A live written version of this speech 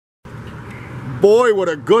Boy, what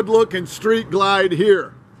a good looking Street Glide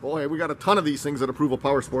here. Boy, we got a ton of these things at Approval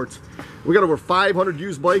Power Sports. We got over 500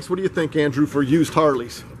 used bikes. What do you think, Andrew, for used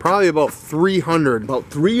Harleys? Probably about 300. About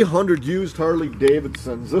 300 used Harley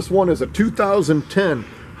Davidsons. This one is a 2010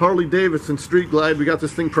 Harley Davidson Street Glide. We got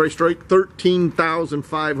this thing priced right,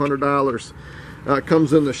 $13,500.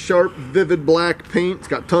 Comes in the sharp, vivid black paint. It's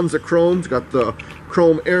got tons of chrome. It's got the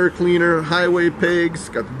chrome air cleaner, highway pegs,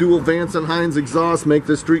 got the dual Vance and Hines exhaust, make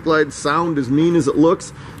this Street Glide sound as mean as it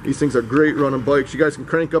looks. These things are great running bikes. You guys can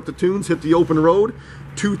crank up the tunes, hit the open road.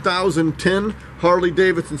 2010 Harley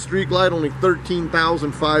Davidson Street Glide, only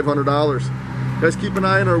 $13,500. Guys, keep an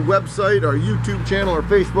eye on our website, our YouTube channel, our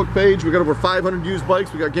Facebook page. We got over 500 used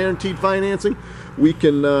bikes. We got guaranteed financing. We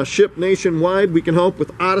can ship nationwide. We can help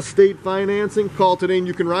with out-of-state financing. Call today and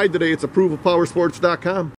you can ride today. It's ApprovalPowersports.com.